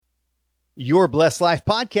Your Blessed Life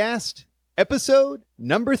Podcast, episode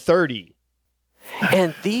number 30.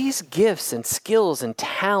 And these gifts and skills and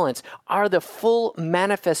talents are the full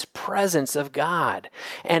manifest presence of God.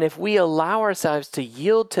 And if we allow ourselves to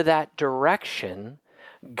yield to that direction,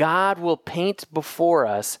 God will paint before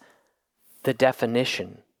us the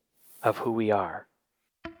definition of who we are.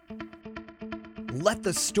 Let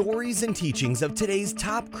the stories and teachings of today's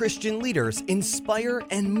top Christian leaders inspire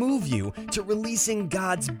and move you to releasing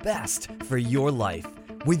God's best for your life.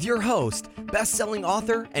 With your host, best-selling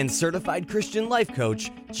author and certified Christian life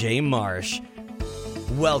coach, Jay Marsh.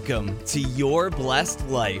 Welcome to Your Blessed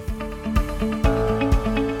Life.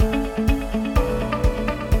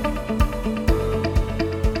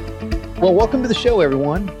 Well, welcome to the show,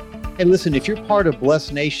 everyone. Hey, listen, if you're part of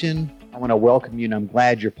Blessed Nation, I want to welcome you, and I'm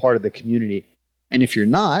glad you're part of the community. And if you're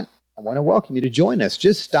not, I want to welcome you to join us.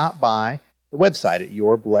 Just stop by the website at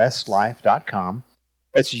yourblessedlife.com.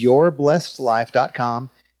 That's yourblessedlife.com,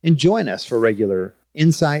 and join us for regular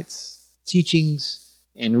insights, teachings,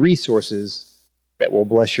 and resources that will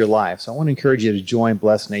bless your life. So I want to encourage you to join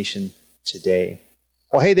Blessed Nation today.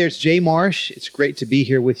 Well, hey, there's Jay Marsh. It's great to be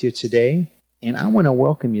here with you today, and I want to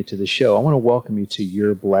welcome you to the show. I want to welcome you to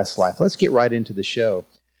Your Blessed Life. Let's get right into the show.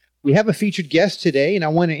 We have a featured guest today, and I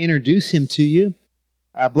want to introduce him to you.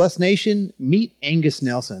 Blessed Nation, meet Angus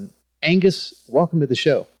Nelson. Angus, welcome to the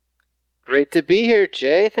show. Great to be here,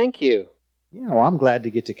 Jay. Thank you. Yeah, well, I'm glad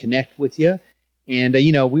to get to connect with you. And,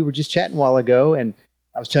 we were just chatting a while ago, and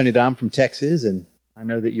I was telling you that I'm from Texas, and I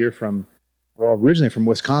know that you're originally from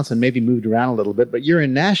Wisconsin, maybe moved around a little bit, but you're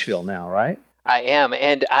in Nashville now, right? I am.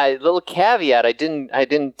 And a little caveat, I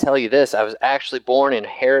didn't tell you this. I was actually born in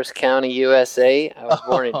Harris County, USA. I was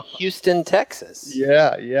born in Houston, Texas.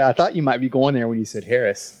 Yeah. I thought you might be going there when you said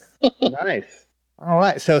Harris. Nice. All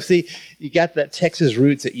right. So, see, you got that Texas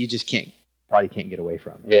roots that you just probably can't get away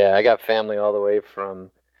from. Yeah, I got family all the way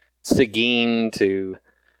from Seguin to,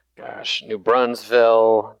 New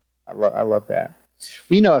Brunsville. I love that.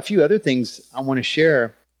 Well, a few other things I want to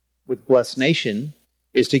share with Blessed Nation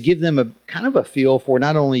is to give them a kind of a feel for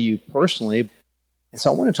not only you personally. And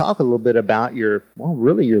so I want to talk a little bit about your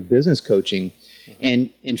business coaching. And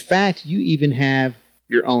in fact, you even have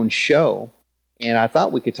your own show. And I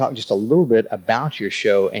thought we could talk just a little bit about your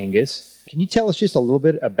show, Angus. Can you tell us just a little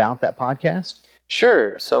bit about that podcast?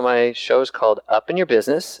 Sure. So my show is called Up in Your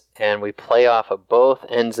Business, and we play off of both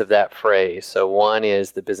ends of that phrase. So one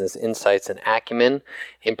is the business insights and acumen.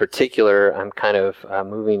 In particular, I'm kind of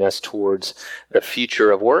moving us towards the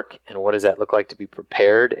future of work and what does that look like to be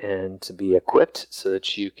prepared and to be equipped so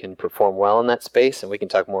that you can perform well in that space. And we can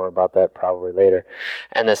talk more about that probably later.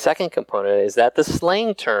 And the second component is that the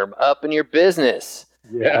slang term, up in your business.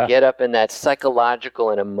 Yeah. Get up in that psychological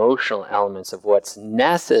and emotional elements of what's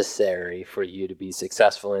necessary for you to be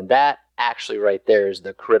successful. And that actually right there is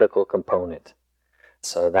the critical component.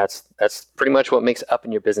 So that's pretty much what makes Up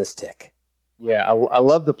in Your Business tick. Yeah, I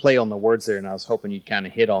love the play on the words there, and I was hoping you'd kind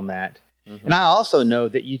of hit on that. Mm-hmm. And I also know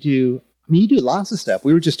that you do lots of stuff.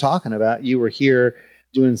 We were just talking about you were here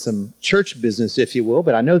doing some church business, if you will,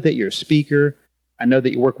 but I know that you're a speaker. I know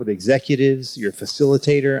that you work with executives, you're a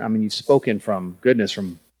facilitator. I mean, you've spoken from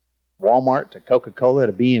Walmart to Coca-Cola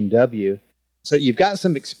to BMW. So you've got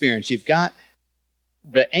some experience. You've got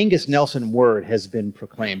the Angus Nelson word has been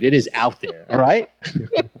proclaimed. It is out there, all right?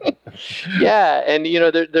 Yeah, and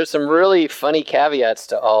there's some really funny caveats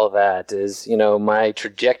to all of that is, my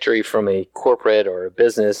trajectory from a corporate or a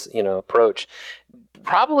business, approach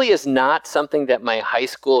probably is not something that my high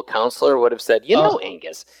school counselor would have said,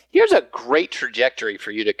 Angus, here's a great trajectory for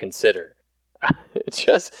you to consider.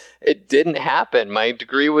 It didn't happen. My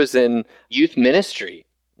degree was in youth ministry,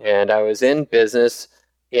 and I was in business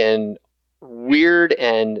in weird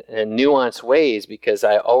and nuanced ways because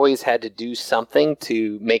I always had to do something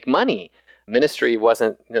to make money. Ministry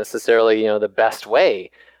wasn't necessarily, the best way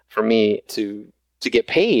for me to get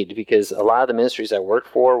paid because a lot of the ministries I worked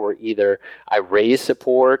for were either I raised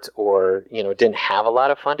support or, didn't have a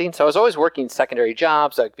lot of funding. So I was always working secondary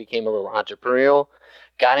jobs. I became a little entrepreneurial,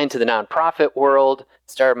 got into the nonprofit world,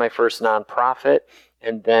 started my first nonprofit.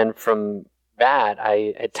 And then from that,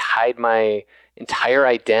 I had tied my entire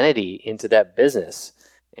identity into that business.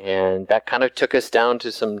 And that kind of took us down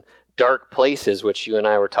to some dark places, which you and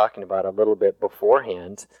I were talking about a little bit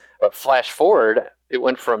beforehand. But flash forward, it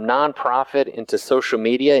went from nonprofit into social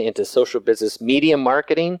media, into social business media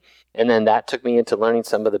marketing. And then that took me into learning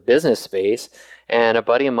some of the business space. And a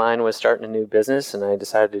buddy of mine was starting a new business, and I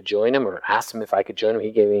decided to join him or asked him if I could join him.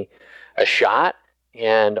 He gave me a shot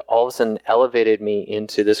and all of a sudden elevated me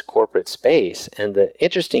into this corporate space. And the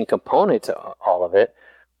interesting component to all of it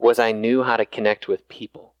was I knew how to connect with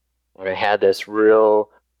people. And I had this real,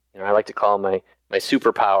 I like to call my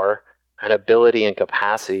superpower, an ability and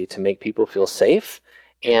capacity to make people feel safe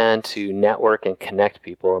and to network and connect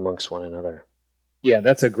people amongst one another. Yeah,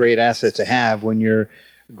 that's a great asset to have when you're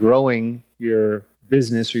growing your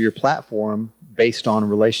business or your platform based on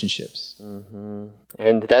relationships. Mm-hmm.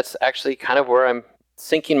 And that's actually kind of where I'm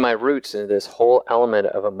sinking my roots into this whole element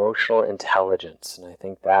of emotional intelligence. And I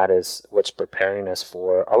think that is what's preparing us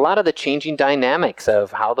for a lot of the changing dynamics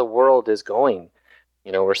of how the world is going.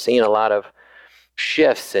 We're seeing a lot of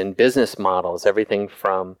shifts in business models, everything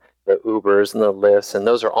from the Ubers and the Lyfts, and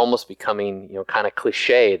those are almost becoming, kind of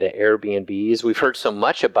cliche, the Airbnbs. We've heard so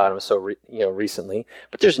much about them recently,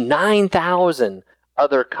 but there's 9,000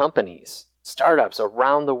 other companies, startups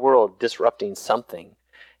around the world disrupting something.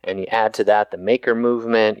 And you add to that the maker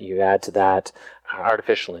movement, you add to that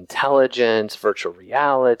artificial intelligence, virtual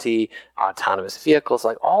reality, autonomous vehicles,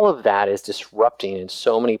 like all of that is disrupting in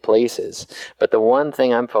so many places. But the one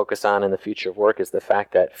thing I'm focused on in the future of work is the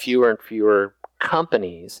fact that fewer and fewer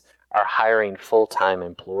companies are hiring full-time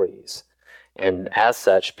employees. And as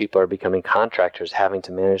such, people are becoming contractors, having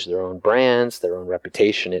to manage their own brands, their own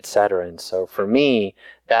reputation, etc. And so for me,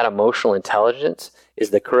 that emotional intelligence is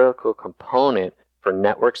the critical component for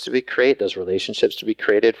networks to be created, those relationships to be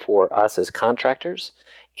created for us as contractors,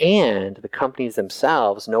 and the companies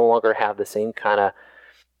themselves no longer have the same kind of,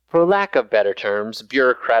 for lack of better terms,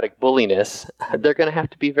 bureaucratic bulliness. They're going to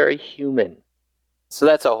have to be very human. So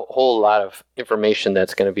that's a whole lot of information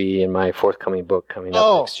that's going to be in my forthcoming book coming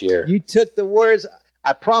up next year. You took the words.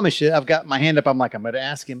 I promise you, I've got my hand up. I'm like, I'm going to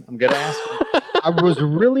ask him. I was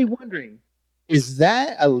really wondering, is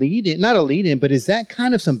that a lead-in? Not a lead-in, but is that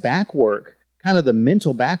kind of some back work? Kind of the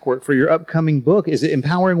mental back work for your upcoming book? Is it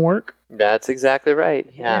empowering work? That's exactly right.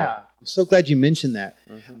 Yeah. I'm so glad you mentioned that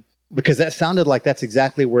because that sounded like that's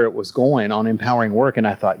exactly where it was going on empowering work. And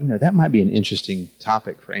I thought, that might be an interesting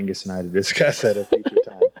topic for Angus and I to discuss at a future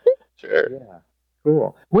time. Sure. Yeah.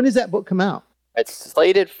 Cool. When does that book come out? It's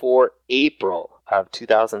slated for April of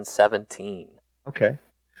 2017. Okay.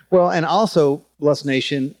 Well, and also, Blessed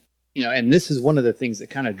Nation, and this is one of the things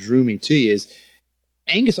that kind of drew me to you is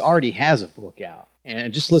Angus already has a book out,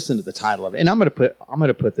 and just listen to the title of it. And I'm going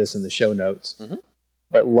to put this in the show notes.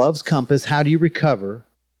 But Love's Compass: How Do You Recover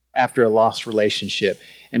After a Lost Relationship?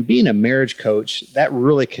 And being a marriage coach, that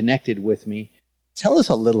really connected with me. Tell us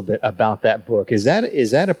a little bit about that book. Is that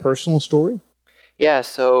a personal story? Yeah.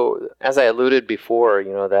 So as I alluded before,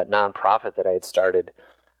 that nonprofit that I had started,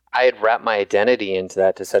 I had wrapped my identity into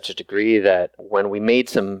that to such a degree that when we made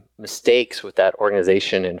some mistakes with that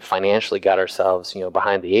organization and financially got ourselves,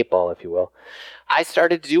 behind the eight ball, if you will, I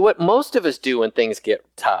started to do what most of us do when things get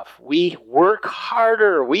tough. We work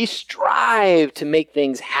harder. We strive to make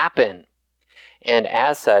things happen. And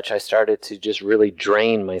as such, I started to just really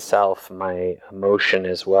drain myself, my emotion,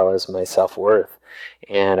 as well as my self-worth.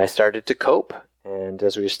 And I started to cope. And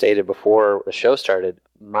as we stated before the show started,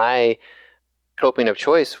 my coping of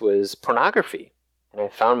choice was pornography. And I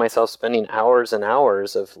found myself spending hours and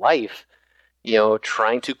hours of life,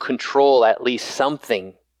 trying to control at least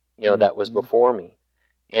something, that was before me.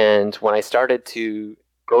 And when I started to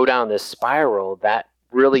go down this spiral, that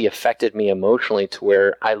really affected me emotionally to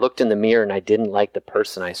where I looked in the mirror and I didn't like the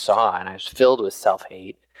person I saw, and I was filled with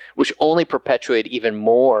self-hate, which only perpetuated even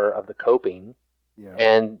more of the coping. Yeah.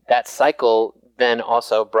 And that cycle then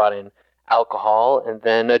also brought in alcohol and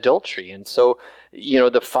then adultery. And so,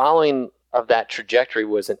 the following of that trajectory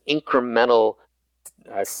was an incremental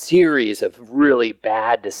series of really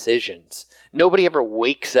bad decisions. Nobody ever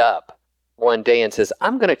wakes up one day and says,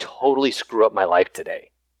 I'm going to totally screw up my life today.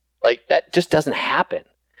 Like, that just doesn't happen.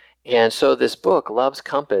 And so this book, Love's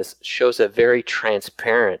Compass, shows a very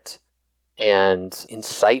transparent and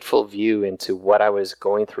insightful view into what I was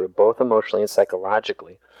going through, both emotionally and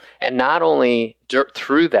psychologically. And not only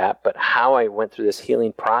through that, but how I went through this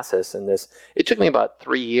healing process. And it took me about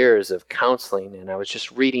 3 years of counseling, and I was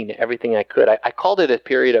just reading everything I could. I called it a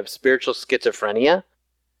period of spiritual schizophrenia,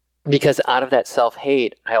 because out of that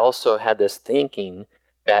self-hate, I also had this thinking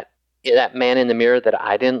that that man in the mirror that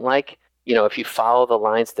I didn't like, if you follow the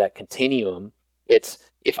lines of that continuum, it's,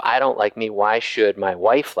 if I don't like me, why should my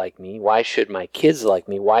wife like me? Why should my kids like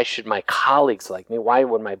me? Why should my colleagues like me? Why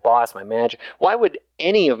would my boss, my manager, why would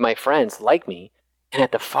any of my friends like me? And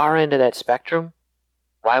at the far end of that spectrum,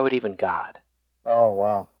 why would even God? Oh,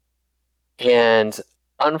 wow. And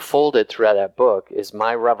unfolded throughout that book is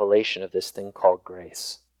my revelation of this thing called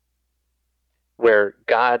grace, where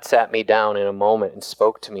God sat me down in a moment and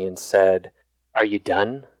spoke to me and said, are you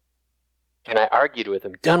done? And I argued with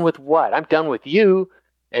him, done with what? I'm done with you.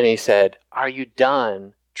 And he said, are you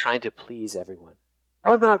done trying to please everyone?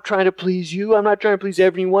 I'm not trying to please you. I'm not trying to please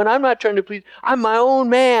everyone. I'm my own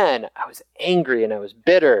man. I was angry and I was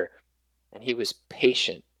bitter. And he was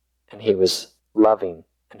patient and he was loving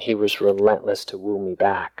and he was relentless to woo me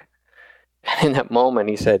back. And in that moment,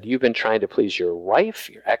 he said, you've been trying to please your wife,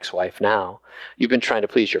 your ex-wife now. You've been trying to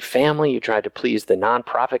please your family. You tried to please the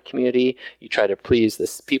nonprofit community. You tried to please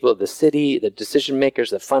the people of the city, the decision makers,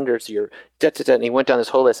 the funders, and he went down this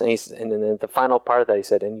whole list. And then the final part of that, he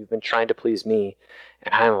said, and you've been trying to please me,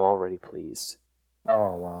 and I'm already pleased.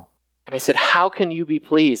 Oh, wow. And I said, how can you be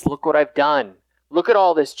pleased? Look what I've done. Look at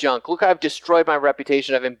all this junk. Look how I've destroyed my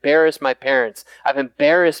reputation. I've embarrassed my parents. I've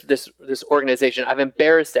embarrassed this organization. I've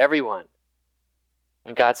embarrassed everyone.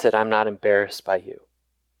 And God said, I'm not embarrassed by you.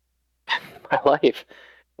 My life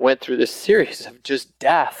went through this series of just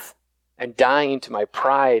death and dying to my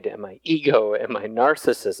pride and my ego and my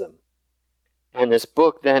narcissism. And this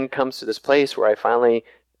book then comes to this place where I finally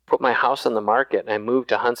put my house on the market and I moved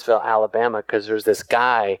to Huntsville, Alabama, because there's this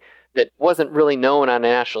guy that wasn't really known on a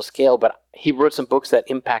national scale, but he wrote some books that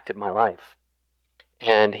impacted my life.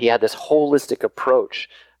 And he had this holistic approach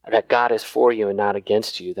that God is for you and not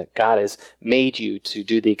against you, that God has made you to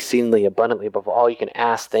do the exceedingly abundantly above all you can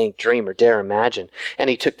ask, think, dream, or dare imagine. And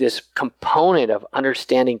he took this component of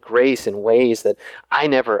understanding grace in ways that I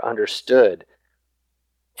never understood.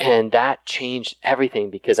 And that changed everything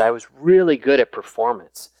because I was really good at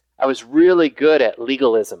performance. I was really good at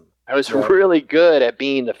legalism. I was really good at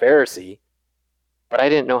being the Pharisee, but I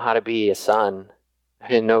didn't know how to be a son. I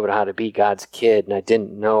didn't know how to be God's kid, and I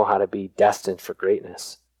didn't know how to be destined for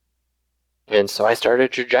greatness. And so I started a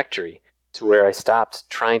trajectory to where I stopped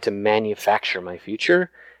trying to manufacture my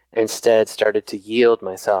future, and instead started to yield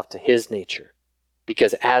myself to his nature.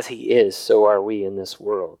 Because as he is, so are we in this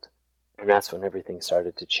world. And that's when everything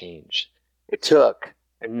started to change. It took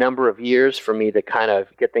a number of years for me to kind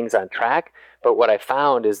of get things on track. But what I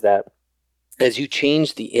found is that as you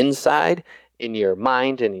change the inside in your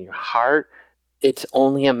mind and in your heart, it's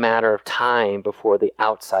only a matter of time before the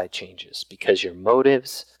outside changes, because your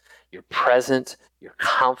motives, your present, your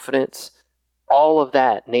confidence, all of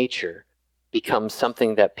that nature becomes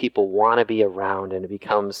something that people want to be around, and it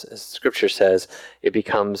becomes, as Scripture says, it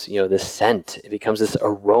becomes, this scent, it becomes this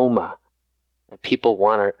aroma, and people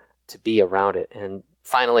want to be around it. And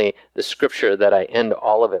finally, the scripture that I end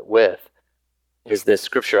all of it with is this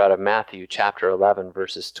scripture out of Matthew chapter 11,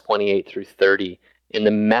 verses 28 through 30. In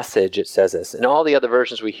the Message, it says this. In all the other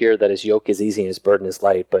versions we hear that his yoke is easy and his burden is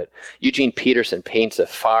light, but Eugene Peterson paints a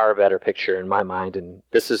far better picture in my mind, and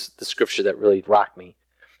this is the scripture that really rocked me.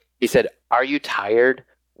 He said, are you tired,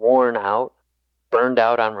 worn out, burned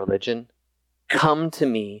out on religion? Come to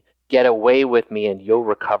me, get away with me, and you'll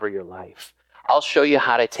recover your life. I'll show you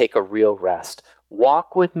how to take a real rest.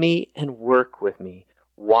 Walk with me and work with me.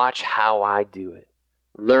 Watch how I do it.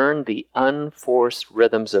 Learn the unforced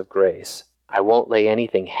rhythms of grace. I won't lay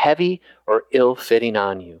anything heavy or ill-fitting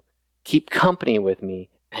on you. Keep company with me,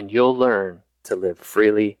 and you'll learn to live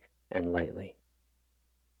freely and lightly.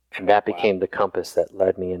 And that became the compass that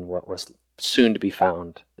led me in what was soon to be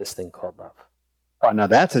found, this thing called love. Oh, now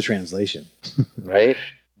that's a translation. Right?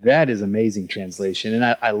 That is amazing translation.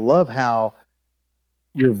 And I love how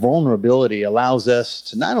your vulnerability allows us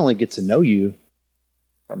to not only get to know you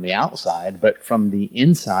from the outside, but from the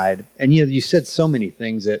inside. And you said so many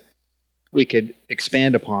things that we could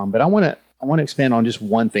expand upon, but I want to expand on just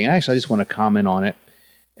one thing. Actually, I just want to comment on it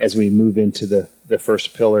as we move into the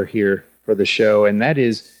first pillar here for the show, and that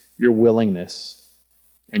is your willingness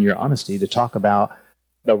and your honesty to talk about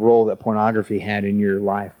the role that pornography had in your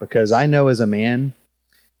life. Because I know as a man,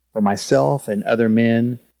 for myself and other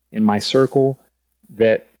men in my circle,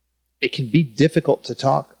 that it can be difficult to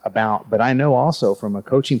talk about, but I know also from a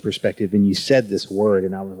coaching perspective, and you said this word,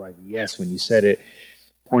 and I was like, yes, when you said it,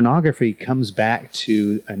 pornography comes back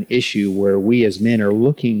to an issue where we as men are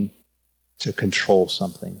looking to control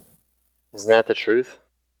something. Isn't that the truth?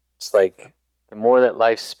 It's like the more that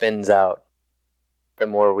life spins out, the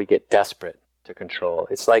more we get desperate to control.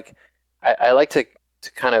 It's like, I like to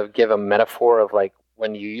kind of give a metaphor of like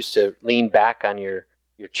when you used to lean back on your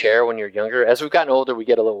chair when you're younger. As we've gotten older, we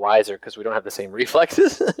get a little wiser because we don't have the same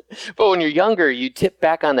reflexes. But when you're younger, you tip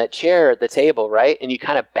back on that chair at the table, right? And you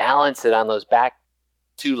kind of balance it on those back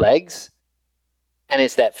two legs. And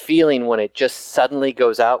it's that feeling when it just suddenly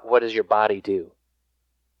goes out, what does your body do?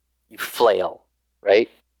 You flail, right?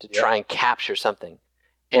 To try and capture something.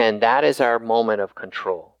 And that is our moment of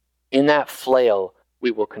control. In that flail,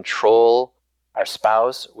 we will control our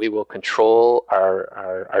spouse, we will control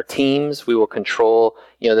our teams, we will control,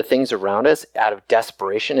 the things around us out of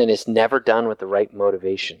desperation, and it's never done with the right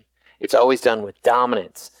motivation. It's always done with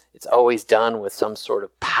dominance It's always done with some sort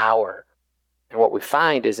of power. And what we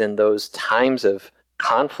find is in those times of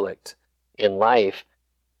conflict in life,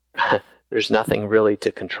 there's nothing really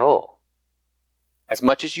to control. As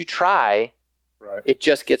much as you try, Right. it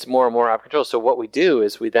just gets more and more out of control. So what we do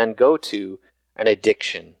is we then go to an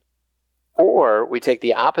addiction. Or we take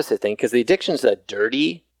the opposite thing, because the addiction's a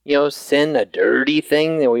dirty, sin, a dirty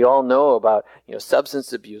thing that we all know about,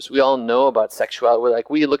 substance abuse. We all know about sexuality. We're like,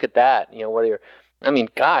 we look at that, whether you're,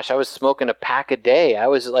 I was smoking a pack a day. I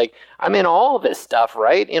was like, I'm in all this stuff,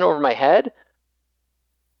 right? In over my head.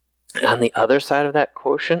 And on the other side of that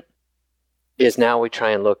quotient is now we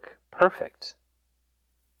try and look perfect.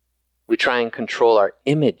 We try and control our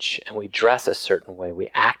image, and we dress a certain way, we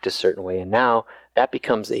act a certain way, and now that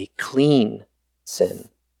becomes a clean sin,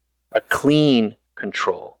 a clean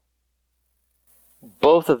control.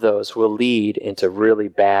 Both of those will lead into really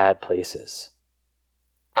bad places.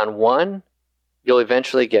 On one, you'll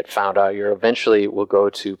eventually get found out. You eventually will go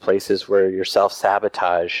to places where you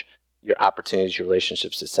self-sabotage your opportunities, your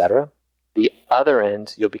relationships, etc. The other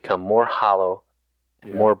end, you'll become more hollow,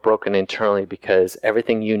 more broken internally, because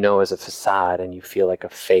everything you know is a facade and you feel like a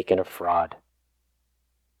fake and a fraud.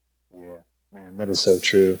 Yeah, man, that is so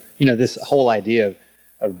true. This whole idea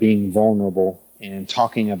of being vulnerable and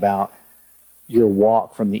talking about your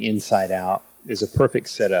walk from the inside out is a perfect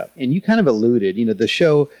setup. And you kind of alluded, the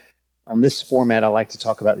show on this format, I like to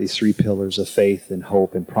talk about these 3 pillars of faith and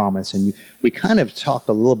hope and promise. And we kind of talked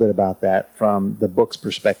a little bit about that from the book's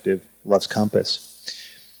perspective, Love's Compass.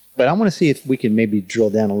 But I want to see if we can maybe drill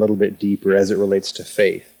down a little bit deeper as it relates to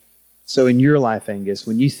faith. So in your life, Angus,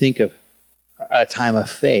 when you think of a time of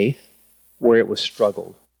faith where it was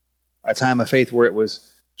struggled, a time of faith where it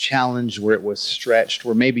was challenged, where it was stretched,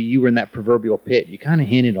 where maybe you were in that proverbial pit, you kind of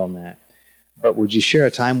hinted on that. But would you share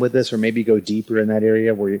a time with us or maybe go deeper in that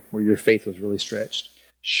area where your faith was really stretched?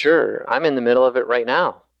 Sure. I'm in the middle of it right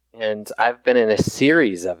now. And I've been in a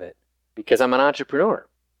series of it because I'm an entrepreneur.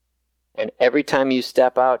 And every time you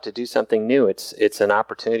step out to do something new, it's an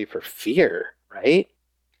opportunity for fear, right?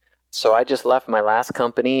 So I just left my last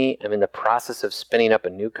company. I'm in the process of spinning up a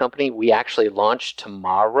new company. We actually launch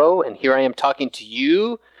tomorrow, and here I am talking to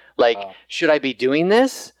you. Like, should I be doing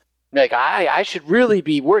this? Like, I should really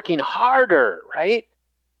be working harder, right?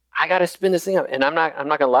 I got to spin this thing up. And I'm not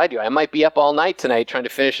going to lie to you. I might be up all night tonight trying to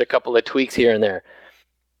finish a couple of tweaks here and there.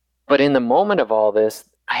 But in the moment of all this,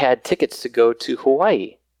 I had tickets to go to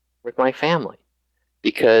Hawaii with my family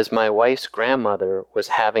because my wife's grandmother was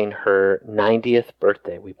having her 90th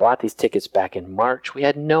birthday. We bought these tickets back in March. We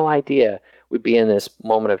had no idea we'd be in this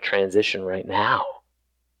moment of transition right now.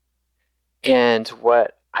 And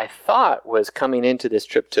what I thought was coming into this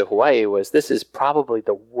trip to Hawaii was this is probably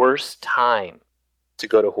the worst time to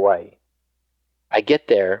go to Hawaii. I get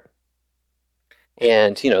there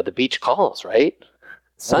and, the beach calls, right?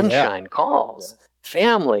 Sunshine calls,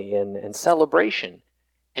 family and celebration.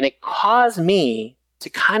 And it caused me to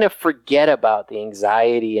kind of forget about the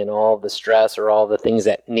anxiety and all the stress or all the things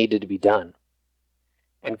that needed to be done.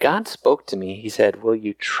 And God spoke to me. He said, will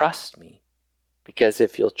you trust me? Because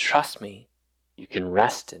if you'll trust me, you can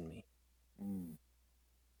rest in me.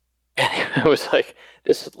 And it was like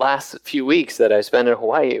this last few weeks that I spent in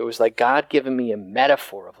Hawaii, it was like God giving me a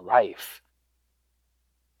metaphor of life.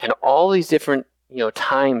 And all these different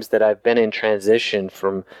times that I've been in transition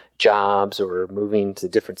from jobs or moving to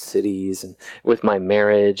different cities and with my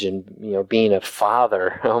marriage and, being a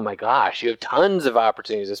father, oh my gosh, you have tons of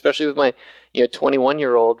opportunities, especially with my,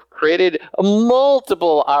 21-year-old, created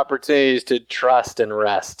multiple opportunities to trust and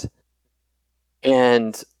rest.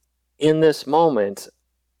 And in this moment,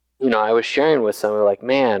 I was sharing with someone like,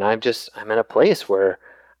 man, I'm in a place where,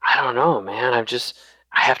 I don't know, man,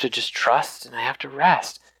 I have to just trust and I have to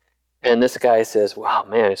rest. And this guy says, wow,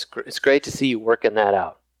 man, it's great to see you working that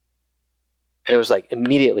out. And it was like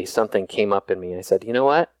immediately something came up in me. I said, you know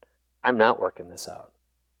what? I'm not working this out.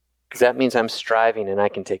 Because that means I'm striving and I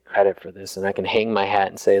can take credit for this and I can hang my hat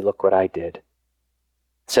and say, look what I did.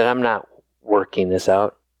 I said, I'm not working this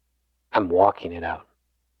out. I'm walking it out.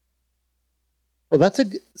 Well, that's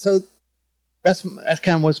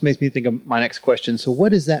kind of what makes me think of my next question. So what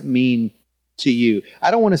does that mean to you?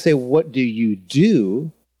 I don't want to say, what do you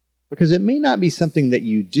do? Because it may not be something that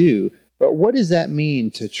you do, but what does that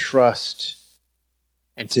mean to trust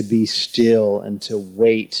and to be still and to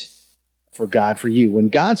wait for God for you? When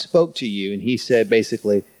God spoke to you and he said,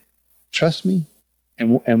 basically, trust me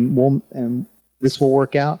and this will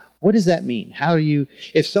work out. What does that mean? How do you,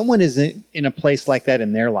 if someone is in a place like that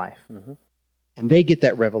in their life and they get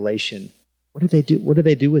that revelation, what do they do? What do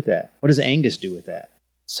they do with that? What does Angus do with that?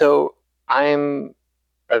 So I'm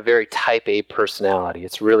a very type A personality.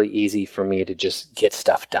 It's really easy for me to just get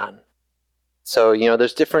stuff done. So,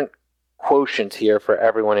 there's different quotients here for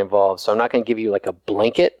everyone involved. So I'm not going to give you like a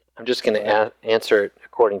blanket. I'm just going to answer it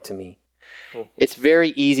according to me. It's very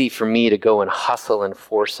easy for me to go and hustle and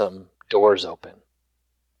force some doors open,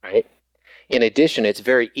 right? In addition, it's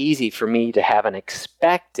very easy for me to have an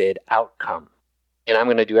expected outcome. And I'm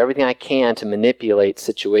going to do everything I can to manipulate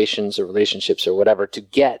situations or relationships or whatever to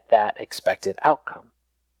get that expected outcome.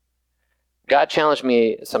 God challenged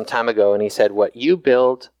me some time ago, and he said, what you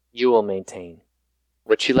build, you will maintain.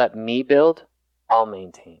 What you let me build, I'll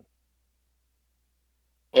maintain.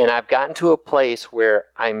 And I've gotten to a place where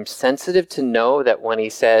I'm sensitive to know that when he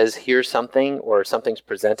says, here's something, or something's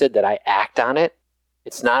presented, that I act on it.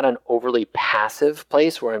 It's not an overly passive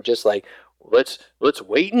place where I'm just like, let's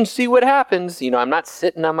wait and see what happens. I'm not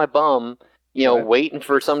sitting on my bum, waiting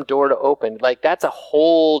for some door to open. Like, that's a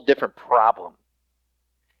whole different problem.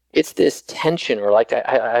 It's this tension, or like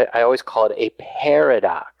I always call it a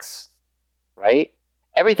paradox, right?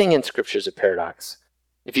 Everything in Scripture is a paradox.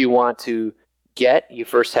 If you want to get, you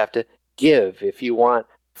first have to give. If you want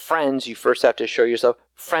friends, you first have to show yourself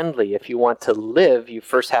friendly. If you want to live, you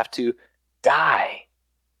first have to die.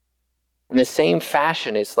 In the same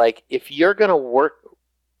fashion, it's like if you're going to work,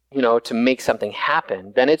 to make something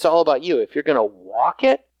happen, then it's all about you. If you're going to walk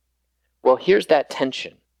it, well, here's that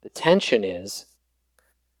tension. The tension is,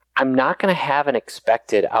 I'm not going to have an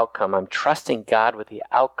expected outcome. I'm trusting God with the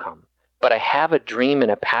outcome. But I have a dream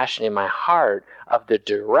and a passion in my heart of the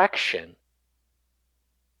direction,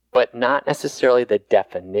 but not necessarily the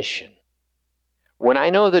definition. When I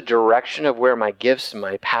know the direction of where my gifts and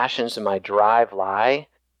my passions and my drive lie,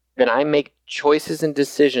 then I make choices and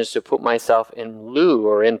decisions to put myself in lieu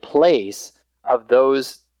or in place of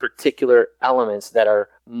those particular elements that are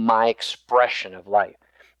my expression of life.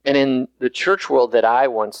 And in the church world that I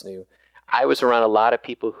once knew, I was around a lot of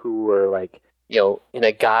people who were like, in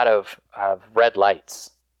a god of red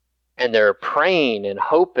lights. And they're praying and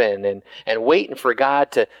hoping and waiting for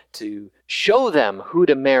God to show them who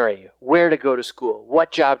to marry, where to go to school,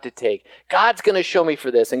 what job to take. God's going to show me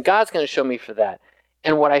for this, and God's going to show me for that.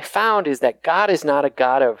 And what I found is that God is not a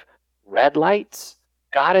God of red lights.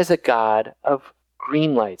 God is a God of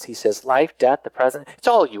green lights. He says, life, death, the present, it's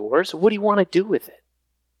all yours. What do you want to do with it?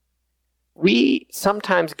 We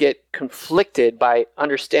sometimes get conflicted by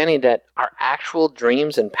understanding that our actual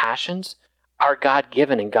dreams and passions are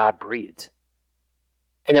God-given and God-breathed.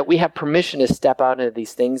 And that we have permission to step out into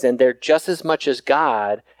these things, and they're just as much as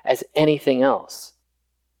God as anything else.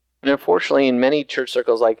 And unfortunately, in many church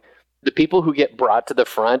circles, like, the people who get brought to the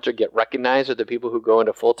front or get recognized are the people who go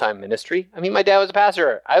into full-time ministry. I mean, my dad was a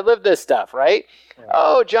pastor. I lived this stuff, right? Yeah.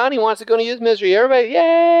 Oh, Johnny wants to go into youth ministry. Everybody,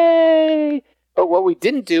 yay! But what we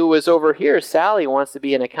didn't do was over here, Sally wants to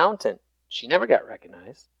be an accountant. She never got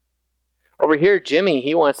recognized. Over here, Jimmy,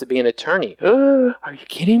 he wants to be an attorney. Are you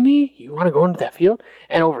kidding me? You want to go into that field?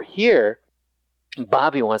 And over here,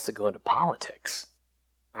 Bobby wants to go into politics.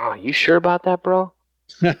 Oh, you sure about that, bro?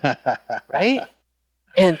 Right?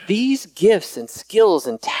 And these gifts and skills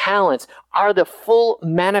and talents are the full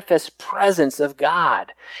manifest presence of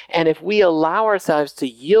God. And if we allow ourselves to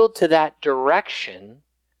yield to that direction,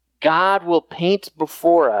 God will paint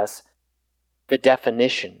before us the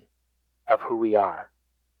definition of who we are.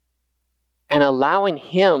 And allowing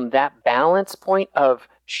Him that balance point of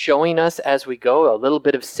showing us as we go, a little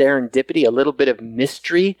bit of serendipity, a little bit of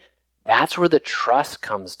mystery, that's where the trust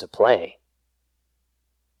comes to play.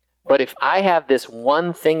 But if I have this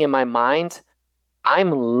one thing in my mind,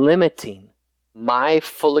 I'm limiting my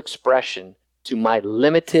full expression to my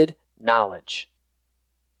limited knowledge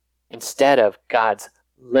instead of God's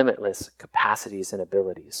limitless capacities and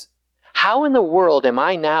abilities. How in the world am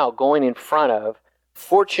I now going in front of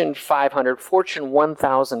Fortune 500, Fortune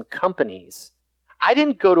 1000 companies? I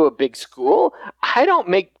didn't go to a big school. I don't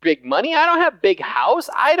make big money. I don't have a big house.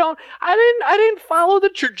 I didn't follow the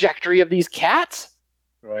trajectory of these cats.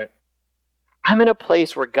 Right. I'm in a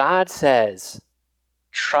place where God says,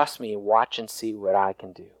 trust me, watch and see what I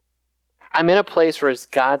can do. I'm in a place where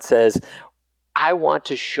God says, I want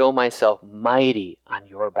to show myself mighty on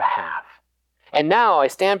your behalf. And now I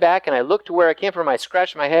stand back and I look to where I came from. I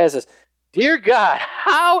scratch my head and says, dear God,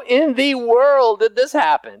 how in the world did this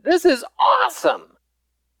happen? This is awesome.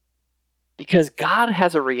 Because God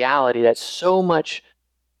has a reality that's so much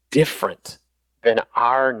different than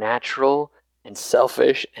our natural and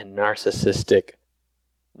selfish and narcissistic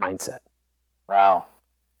mindset. Wow.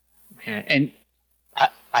 Man, and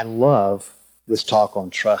I love this talk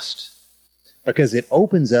on trust because it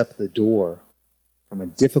opens up the door from a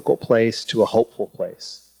difficult place to a hopeful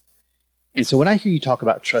place. And so when I hear you talk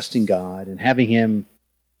about trusting God and having him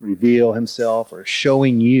reveal himself or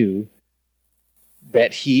showing you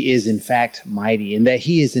that he is in fact mighty and that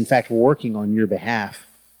he is in fact working on your behalf,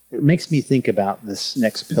 it makes me think about this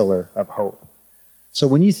next pillar of hope. So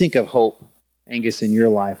when you think of hope, Angus, in your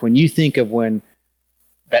life, when you think of when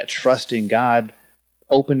that trust in God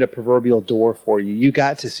opened a proverbial door for you, you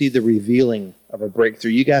got to see the revealing of a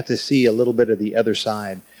breakthrough, you got to see a little bit of the other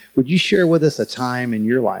side. Would you share with us a time in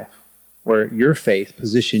your life where your faith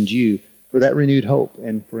positioned you for that renewed hope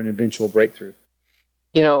and for an eventual breakthrough?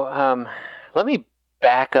 Let me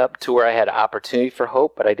back up to where I had opportunity for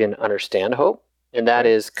hope, but I didn't understand hope. And that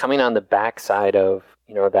is coming on the backside of,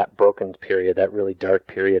 that broken period, that really dark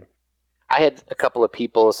period. I had a couple of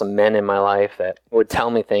people, some men in my life that would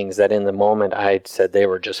tell me things that in the moment I said they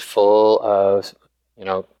were just full of,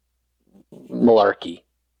 malarkey.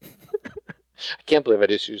 I can't believe I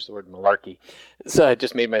just used the word malarkey. So I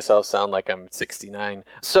just made myself sound like I'm 69.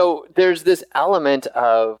 So there's this element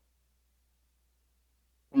of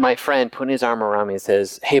my friend putting his arm around me and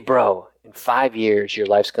says, hey, bro, in 5 years, your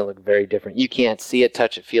life's going to look very different. You can't see it,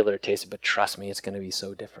 touch it, feel it, or taste it, but trust me, it's going to be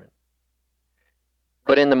so different.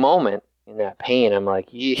 But in the moment, in that pain, I'm like,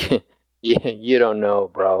 you don't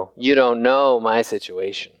know, bro. You don't know my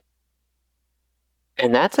situation.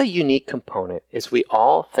 And that's a unique component, is we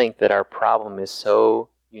all think that our problem is so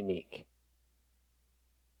unique.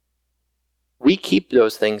 We keep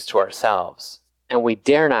those things to ourselves, and we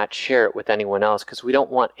dare not share it with anyone else because we don't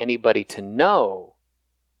want anybody to know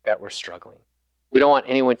that we're struggling. We don't want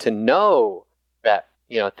anyone to know that,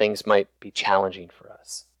 things might be challenging for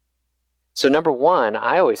us. So number one,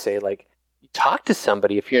 I always say, you talk to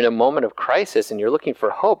somebody. If you're in a moment of crisis and you're looking for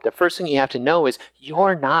hope, the first thing you have to know is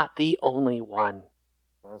you're not the only one.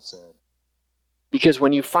 Well said. Because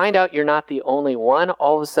when you find out you're not the only one,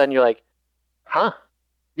 all of a sudden you're like, huh?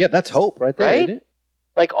 Yeah, that's hope right there, right? Isn't it?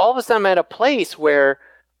 Like all of a sudden I'm at a place where,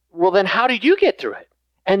 well, then how did you get through it?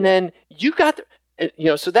 And then you got,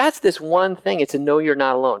 so that's this one thing. It's to know you're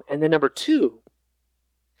not alone. And then number two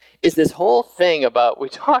is this whole thing about, we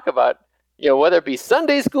talk about, whether it be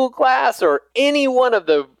Sunday school class or any one of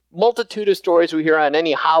the multitude of stories we hear on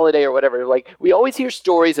any holiday or whatever, we always hear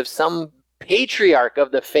stories of some patriarch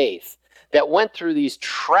of the faith that went through these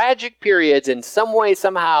tragic periods in some way,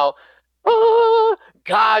 somehow,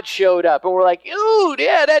 God showed up. And we're like, ooh,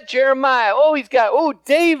 yeah, that Jeremiah.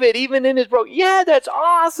 David, even in his yeah, that's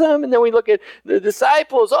awesome. And then we look at the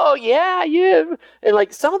disciples. Oh, yeah.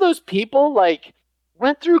 And some of those people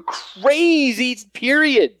went through crazy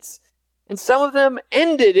periods. And some of them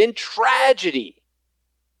ended in tragedy.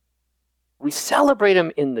 We celebrate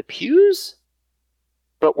them in the pews,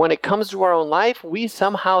 but when it comes to our own life, we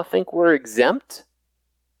somehow think we're exempt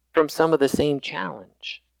from some of the same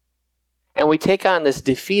challenge. And we take on this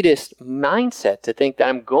defeatist mindset to think that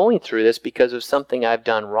I'm going through this because of something I've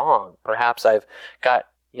done wrong. Perhaps I've got,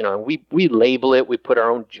 we label it, we put our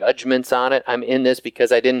own judgments on it. I'm in this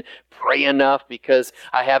because I didn't pray enough, because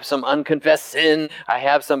I have some unconfessed sin, I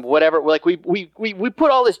have some whatever. We put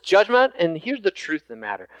all this judgment, and here's the truth of the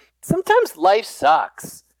matter. Sometimes life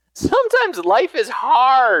sucks. Sometimes life is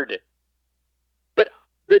hard. But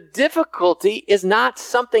the difficulty is not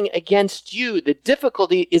something against you. The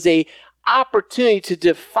difficulty is a opportunity to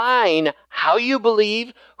define how you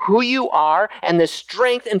believe, who you are, and the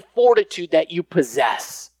strength and fortitude that you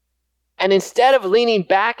possess. And instead of leaning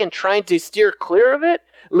back and trying to steer clear of it,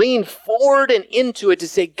 lean forward and into it to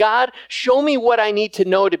say, God, show me what I need to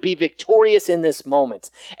know to be victorious in this moment.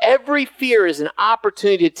 Every fear is an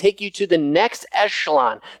opportunity to take you to the next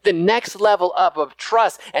echelon, the next level up of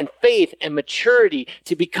trust and faith and maturity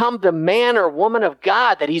to become the man or woman of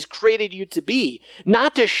God that he's created you to be.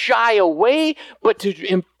 Not to shy away, but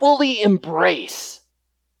to fully embrace.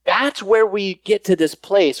 That's where we get to this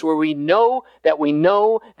place where we know that we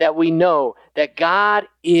know that we know that God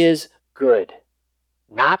is good.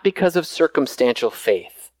 Not because of circumstantial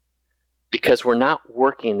faith, because we're not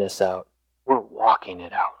working this out, we're walking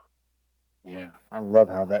it out. Yeah, I love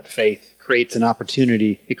how that faith creates an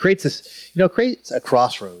opportunity. It creates this, creates a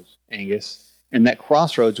crossroads, Angus. And that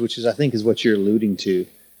crossroads, which I think is what you're alluding to,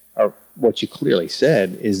 or what you clearly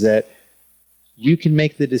said, is that you can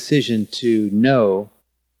make the decision to know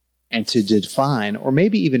and to define, or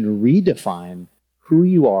maybe even redefine who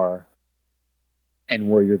you are and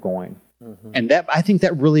where you're going. Mm-hmm. And I think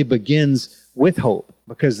that really begins with hope,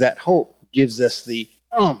 because that hope gives us the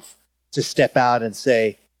oomph to step out and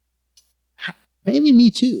say, maybe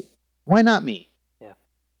me too. Why not me? Yeah.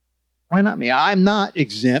 Why not me? I'm not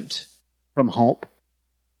exempt from hope.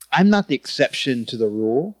 I'm not the exception to the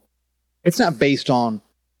rule. It's not based on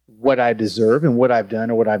what I deserve and what I've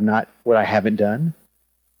done or what I haven't done.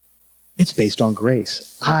 It's based on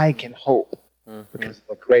grace. I can hope because of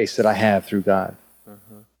the grace that I have through God.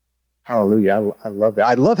 Hallelujah. I love that.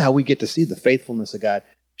 I love how we get to see the faithfulness of God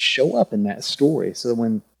show up in that story. So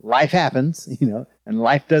when life happens, and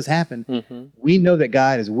life does happen, we know that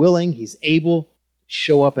God is willing, He's able to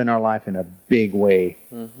show up in our life in a big way,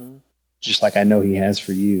 just like I know He has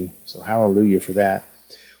for you. So hallelujah for that.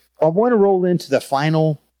 I want to roll into the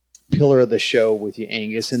final pillar of the show with you,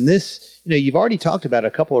 Angus. And this, you've already talked about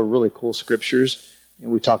a couple of really cool scriptures,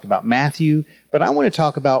 and we talked about Matthew, but I want to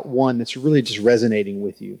talk about one that's really just resonating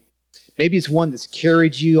with you. Maybe it's one that's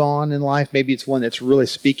carried you on in life. Maybe it's one that's really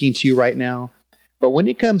speaking to you right now. But when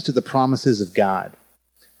it comes to the promises of God,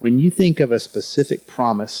 when you think of a specific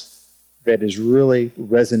promise that is really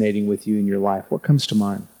resonating with you in your life, what comes to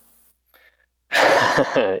mind?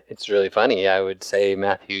 It's really funny. I would say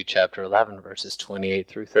Matthew chapter 11, verses 28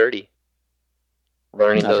 through 30.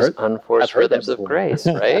 Learning those unforced rhythms of grace,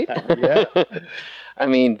 right? Yeah. I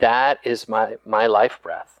mean, that is my life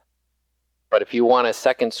breath. But if you want a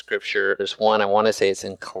second scripture, there's one, I want to say it's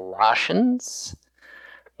in Colossians.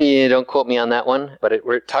 Yeah, don't quote me on that one, but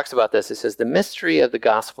where it talks about this, it says, the mystery of the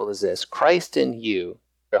gospel is this, Christ in you,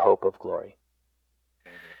 the hope of glory.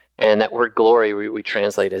 And that word glory we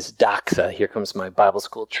translate as doxa. Here comes my Bible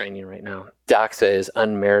school training right now. Doxa is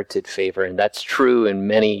unmerited favor, and that's true in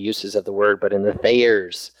many uses of the word, but in the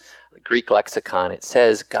Thayer's, the Greek lexicon, it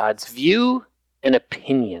says God's view and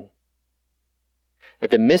opinion. That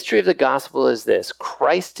the mystery of the gospel is this,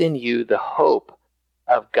 Christ in you, the hope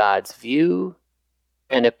of God's view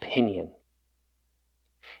and opinion.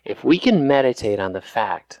 If we can meditate on the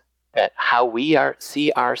fact that how we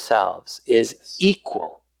see ourselves is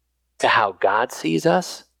equal to how God sees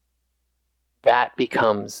us, that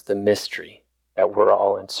becomes the mystery that we're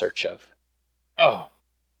all in search of. Oh.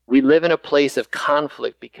 We live in a place of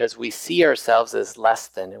conflict because we see ourselves as less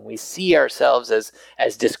than, and we see ourselves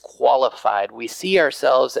as disqualified. We see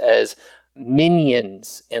ourselves as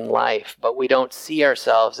minions in life, but we don't see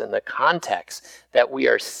ourselves in the context that we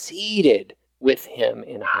are seated with Him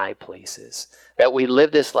in high places, that we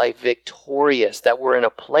live this life victorious, that we're in a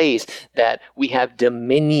place that we have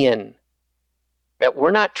dominion, that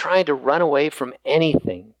we're not trying to run away from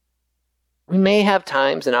anything. We may have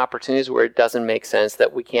times and opportunities where it doesn't make sense,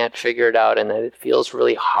 that we can't figure it out and that it feels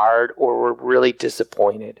really hard or we're really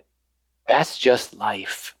disappointed. That's just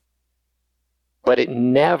life. But it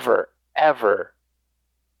never, ever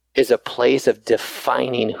is a place of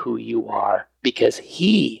defining who you are, because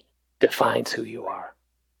He defines who you are.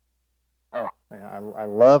 Oh, I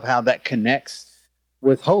love how that connects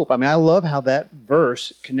with hope. I mean, I love how that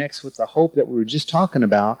verse connects with the hope that we were just talking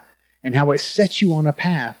about and how it sets you on a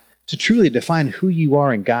path to truly define who you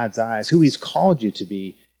are in God's eyes, who He's called you to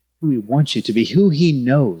be, who He wants you to be, who He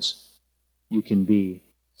knows you can be.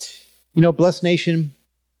 Blessed Nation,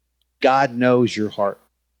 God knows your heart.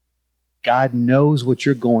 God knows what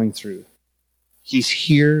you're going through. He's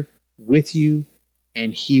here with you,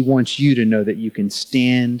 and He wants you to know that you can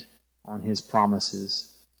stand on His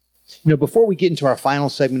promises. Before we get into our final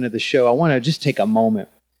segment of the show, I want to just take a moment,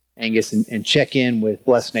 Angus, and check in with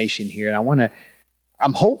Blessed Nation here. And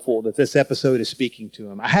I'm hopeful that this episode is speaking to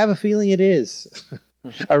them. I have a feeling it is.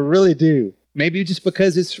 I really do. Maybe just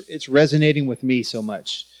because it's resonating with me so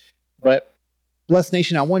much. But Blessed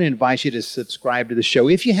Nation, I want to invite you to subscribe to the show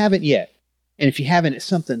if you haven't yet. And if you haven't, it's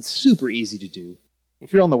something super easy to do.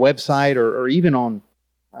 If you're on the website or even on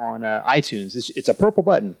iTunes, it's a purple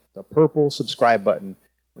button, a purple subscribe button.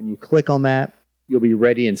 When you click on that, you'll be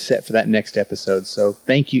ready and set for that next episode. So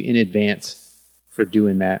thank you in advance for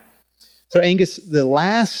doing that. So Angus, the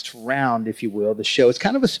last round, if you will, the show, it's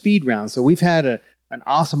kind of a speed round. So we've had an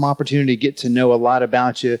awesome opportunity to get to know a lot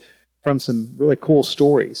about you from some really cool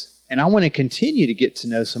stories. And I want to continue to get to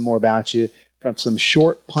know some more about you from some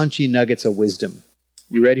short, punchy nuggets of wisdom.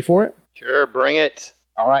 You ready for it? Sure, bring it.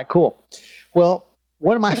 All right, cool. Well,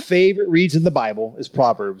 one of my favorite reads in the Bible is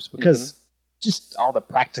Proverbs, because just all the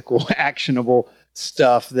practical, actionable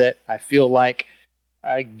stuff that I feel like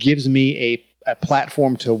gives me a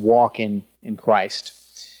platform to walk in Christ.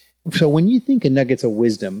 So when you think of nuggets of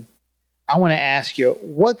wisdom, I want to ask you,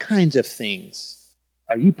 what kinds of things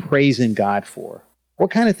are you praising God for?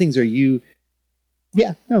 What kind of things are you,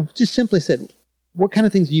 just simply said, what kind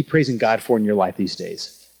of things are you praising God for in your life these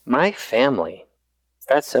days? My family. It's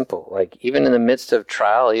that simple. Like, even in the midst of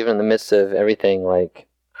trial, even in the midst of everything, like,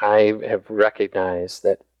 I have recognized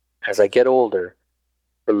that as I get older,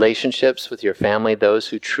 relationships with your family, those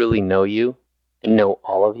who truly know you and know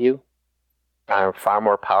all of you, are far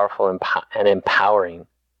more powerful and empowering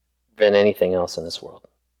than anything else in this world.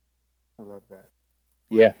 I love that.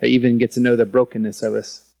 Yeah, they even get to know the brokenness of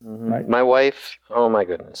us. Mm-hmm. Right? My wife, oh my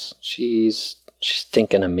goodness, she's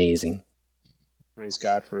thinking amazing. Praise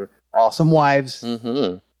God for awesome wives.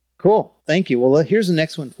 Mm-hmm. Cool. Thank you. Well, here's the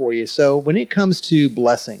next one for you. So when it comes to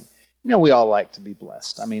blessing, we all like to be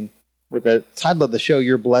blessed. I mean, with the title of the show,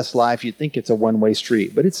 Your Blessed Life, you'd think it's a one-way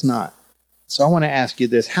street, but it's not. So I want to ask you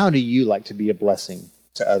this. How do you like to be a blessing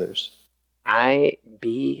to others? I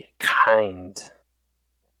be kind.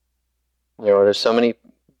 There's so many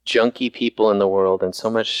junky people in the world and so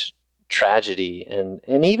much tragedy, and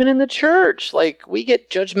even in the church, like, we get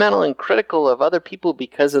judgmental and critical of other people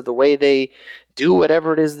because of the way they do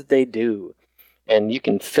whatever it is that they do. And you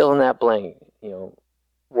can fill in that blank,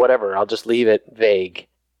 whatever. I'll just leave it vague.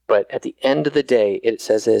 But at the end of the day, it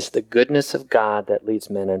says it's the goodness of God that leads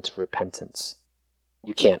men into repentance.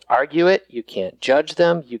 You can't argue it. You can't judge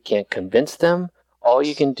them. You can't convince them. All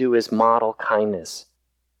you can do is model kindness.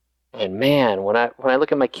 And man, when I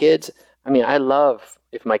look at my kids, I love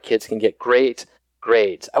if my kids can get great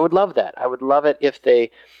grades. I would love that. I would love it if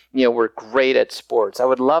they, were great at sports. I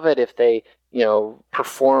would love it if they,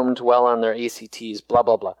 performed well on their ACTs, blah,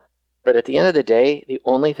 blah, blah. But at the end of the day, the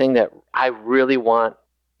only thing that I really want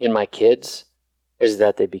in my kids is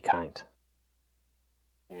that they be kind.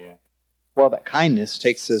 Yeah. Well, that kindness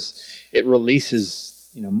it releases,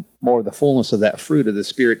 more of the fullness of that fruit of the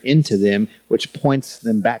Spirit into them, which points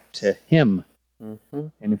them back to Him. Mm-hmm.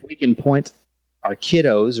 And if we can point our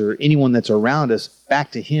kiddos or anyone that's around us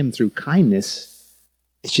back to Him through kindness,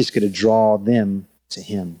 it's just going to draw them to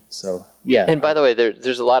Him. So, yeah. And by the way,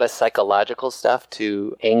 there's a lot of psychological stuff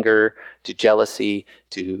to anger, to jealousy,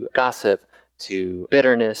 to gossip, to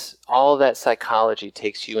bitterness. All of that psychology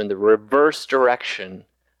takes you in the reverse direction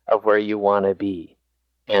of where you want to be.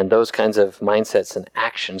 And those kinds of mindsets and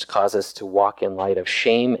actions cause us to walk in light of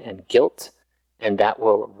shame and guilt, and that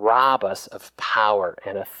will rob us of power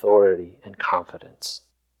and authority and confidence.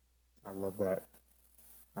 I love that.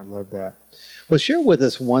 I love that. Well, share with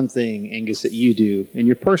us one thing, Angus, that you do in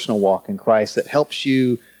your personal walk in Christ that helps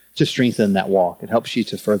you to strengthen that walk. It helps you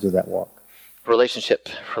to further that walk. Relationship.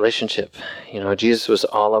 Jesus was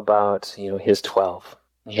all about, his 12.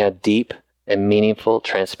 He had deep and meaningful,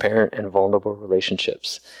 transparent, and vulnerable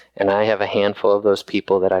relationships. And I have a handful of those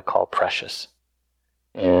people that I call precious.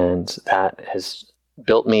 And that has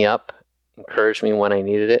built me up, encouraged me when I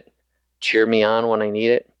needed it, cheered me on when I need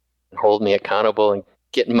it, and hold me accountable and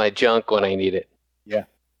get in my junk when I need it. Yeah.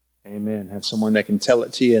 Amen. Have someone that can tell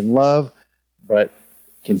it to you in love, but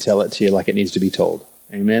can tell it to you like it needs to be told.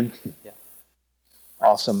 Amen. Yeah.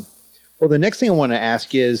 Awesome. Well, the next thing I want to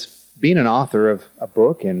ask is, being an author of a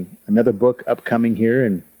book and another book upcoming here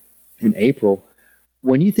in April,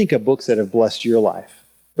 when you think of books that have blessed your life,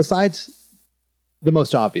 besides the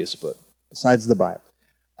most obvious book, besides the Bible,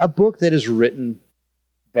 a book that is written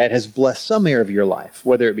that has blessed some area of your life,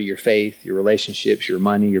 whether it be your faith, your relationships, your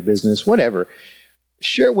money, your business, whatever,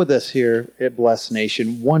 share with us here at Blessed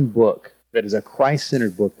Nation one book that is a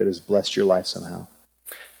Christ-centered book that has blessed your life somehow.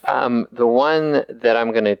 The one that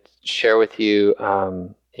I'm going to share with you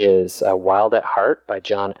is Wild at Heart by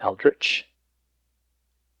John Eldredge.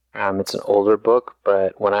 It's an older book,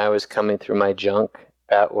 but when I was coming through my junk,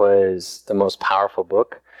 that was the most powerful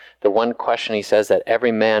book. The one question he says that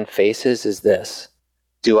every man faces is this: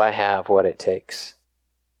 do I have what it takes?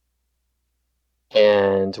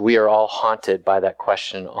 And we are all haunted by that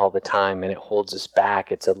question all the time, and it holds us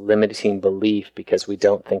back. It's a limiting belief because we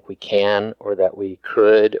don't think we can, or that we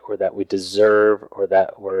could, or that we deserve, or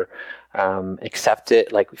that we're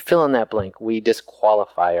accepted. Like, we fill in that blank. We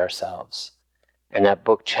disqualify ourselves. And that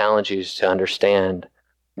book challenges you to understand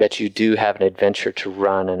that you do have an adventure to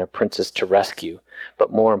run and a princess to rescue.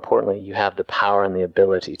 But more importantly, you have the power and the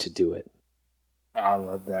ability to do it. I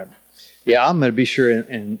love that. Yeah, I'm going to be sure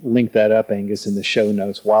and link that up, Angus, in the show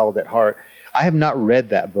notes, Wild at Heart. I have not read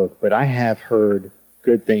that book, but I have heard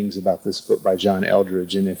good things about this book by John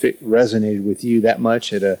Eldredge. And if it resonated with you that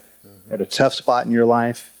much at a tough spot in your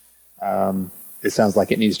life, it sounds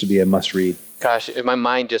like it needs to be a must-read. Gosh, my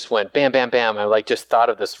mind just went bam, bam, bam. I just thought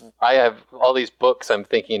of this. I have all these books I'm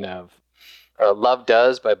thinking of. Love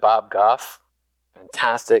Does by Bob Goff.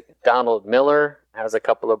 Fantastic. Donald Miller has a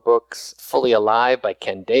couple of books. Fully Alive by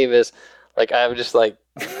Ken Davis. I'm just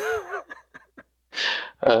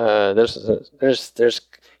there's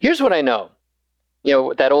here's what I know.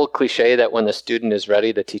 That old cliche that when the student is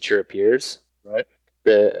ready, the teacher appears. Right.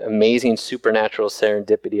 The amazing supernatural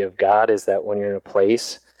serendipity of God is that when you're in a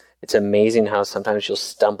place, it's amazing how sometimes you'll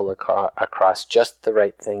stumble across just the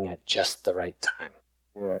right thing at just the right time.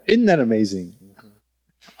 Yeah. Isn't that amazing? Mm-hmm.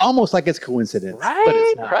 Almost like it's coincidence. Right, but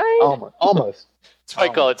it's not. right. Almost. So I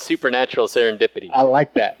call it supernatural serendipity. I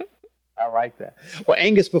like that. Well,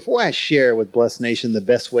 Angus, before I share with Blessed Nation the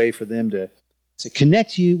best way for them to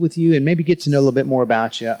connect with you and maybe get to know a little bit more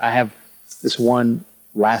about you, I have this one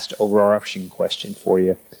last overarching question for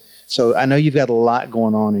you. So I know you've got a lot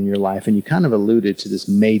going on in your life, and you kind of alluded to this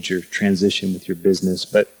major transition with your business,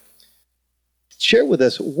 but share with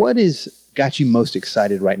us what has got you most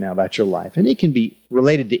excited right now about your life? And it can be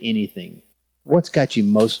related to anything. What's got you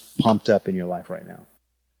most pumped up in your life right now?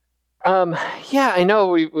 Yeah, I know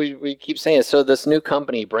we keep saying it. So this new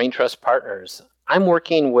company, Brain Trust Partners, I'm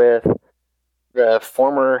working with the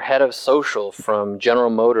former head of social from General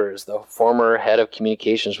Motors, the former head of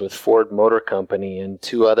communications with Ford Motor Company, and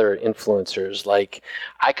 2 other influencers. Like,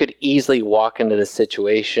 I could easily walk into this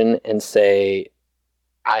situation and say,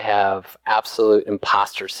 I have absolute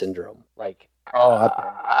imposter syndrome. Like,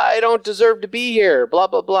 I don't deserve to be here, blah,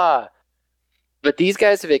 blah, blah. But these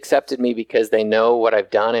guys have accepted me because they know what I've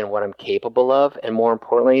done and what I'm capable of. And more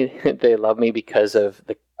importantly, they love me because of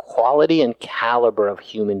the quality and caliber of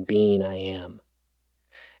human being I am.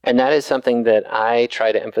 And that is something that I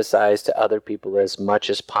try to emphasize to other people as much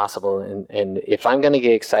as possible. And if I'm going to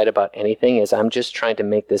get excited about anything, is I'm just trying to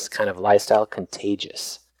make this kind of lifestyle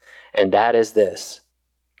contagious. And that is this: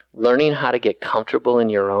 learning how to get comfortable in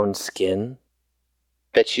your own skin,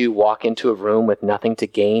 that you walk into a room with nothing to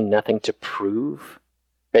gain, nothing to prove,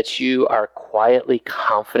 that you are quietly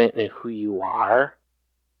confident in who you are.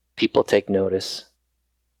 People take notice.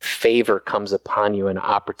 Favor comes upon you and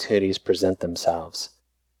opportunities present themselves.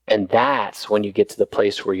 And that's when you get to the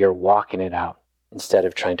place where you're walking it out instead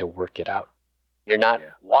of trying to work it out. You're not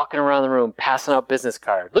walking around the room passing out business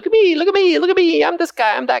cards. Look at me, look at me, look at me. I'm this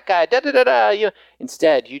guy, I'm that guy. Da, da, da, da. You know,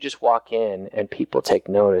 instead, you just walk in and people take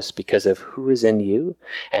notice because of who is in you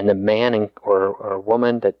and the man or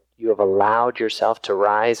woman that you have allowed yourself to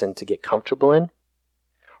rise and to get comfortable in.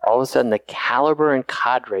 All of a sudden, the caliber and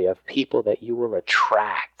cadre of people that you will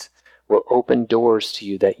attract will open doors to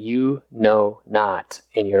you that you know not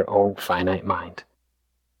in your own finite mind.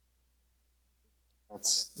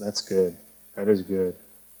 That's good. That is good.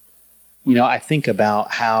 You know, I think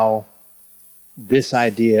about how this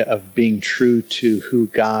idea of being true to who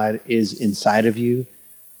God is inside of you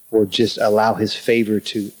will just allow his favor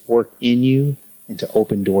to work in you and to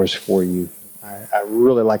open doors for you. I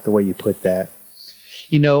really like the way you put that.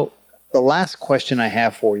 You know, the last question I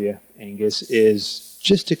have for you, Angus, is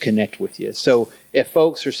just to connect with you. So if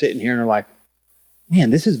folks are sitting here and are like, man,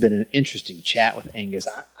 this has been an interesting chat with Angus,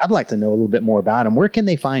 I'd like to know a little bit more about him. Where can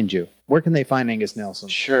they find you? Where can they find Angus Nelson?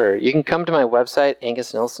 Sure. You can come to my website,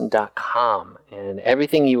 angusnelson.com, and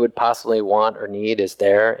everything you would possibly want or need is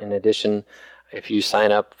there. In addition, if you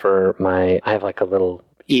sign up for I have like a little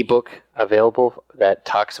ebook available that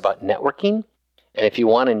talks about networking. And if you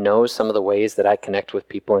want to know some of the ways that I connect with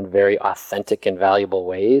people in very authentic and valuable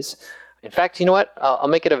ways, in fact, you know what? I'll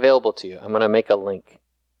make it available to you. I'm going to make a link.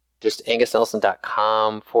 Just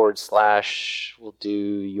angusnelson.com / we'll do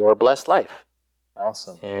Your Blessed Life.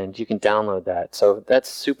 Awesome. And you can download that. So that's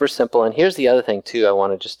super simple. And here's the other thing, too, I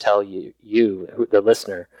want to just tell you, the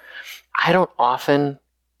listener. I don't often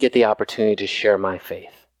get the opportunity to share my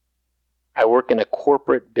faith. I work in a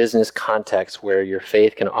corporate business context where your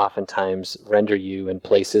faith can oftentimes render you in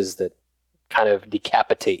places that kind of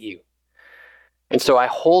decapitate you. And so I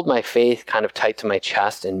hold my faith kind of tight to my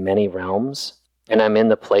chest in many realms. And I'm in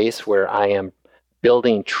the place where I am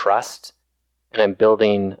building trust and I'm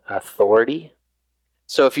building authority.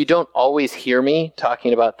 So if you don't always hear me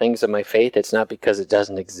talking about things of my faith, it's not because it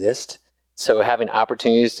doesn't exist. So having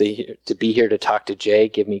opportunities to be here to talk to Jay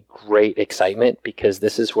give me great excitement because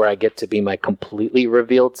this is where I get to be my completely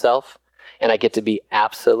revealed self and I get to be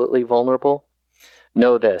absolutely vulnerable.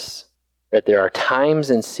 Know this, that there are times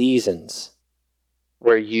and seasons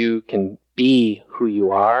where you can be who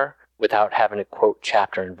you are without having to quote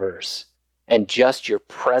chapter and verse. And just your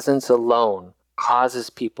presence alone causes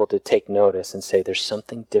people to take notice and say, there's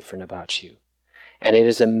something different about you. And it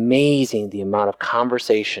is amazing the amount of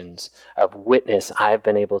conversations of witness I've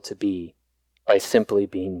been able to be by simply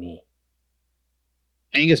being me.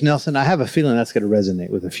 Angus Nelson, I have a feeling that's going to resonate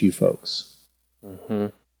with a few folks. Mm-hmm.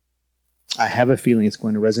 I have a feeling it's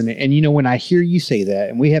going to resonate. And you know, when I hear you say that,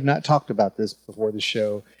 and we have not talked about this before the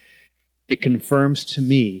show, it confirms to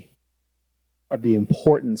me of the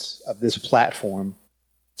importance of this platform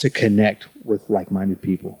to connect with like-minded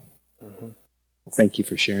people. Mm-hmm. Thank you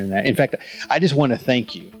for sharing that. In fact, I just want to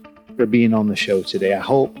thank you for being on the show today. I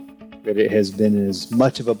hope that it has been as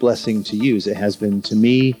much of a blessing to you as it has been to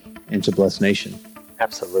me and to Blessed Nation.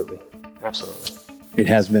 Absolutely. Absolutely. It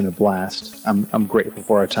has been a blast. I'm grateful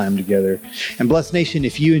for our time together. And Blessed Nation,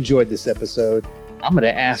 if you enjoyed this episode, I'm going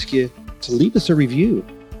to ask you to leave us a review.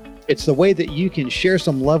 It's the way that you can share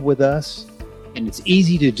some love with us, and it's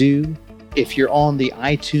easy to do. If you're on the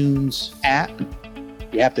iTunes app,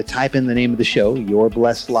 you have to type in the name of the show, Your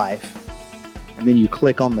Blessed Life, and then you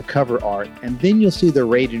click on the cover art, and then you'll see the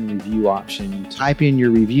rate and review option. You type in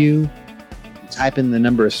your review, you type in the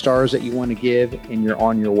number of stars that you want to give, and you're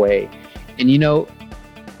on your way. And you know,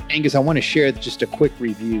 Angus, I want to share just a quick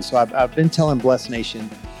review. So I've been telling Blessed Nation,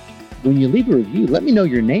 when you leave a review, let me know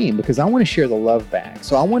your name because I want to share the love back.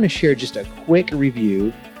 So I want to share just a quick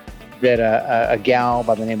review that a gal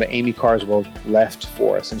by the name of Amy Carswell left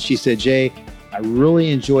for us. And she said, Jay, I really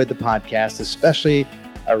enjoyed the podcast, especially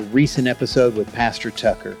a recent episode with Pastor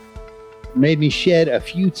Tucker. It made me shed a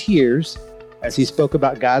few tears as he spoke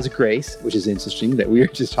about God's grace, which is interesting that we were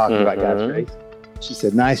just talking about God's grace. She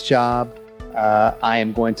said, nice job. I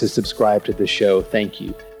am going to subscribe to the show. Thank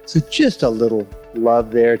you. So just a little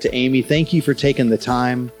love there to Amy. Thank you for taking the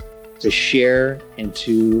time to share and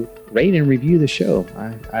to rate and review the show.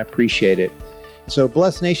 I appreciate it. So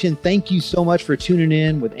Blessed Nation, thank you so much for tuning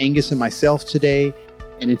in with Angus and myself today.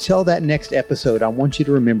 And until that next episode, I want you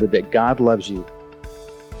to remember that God loves you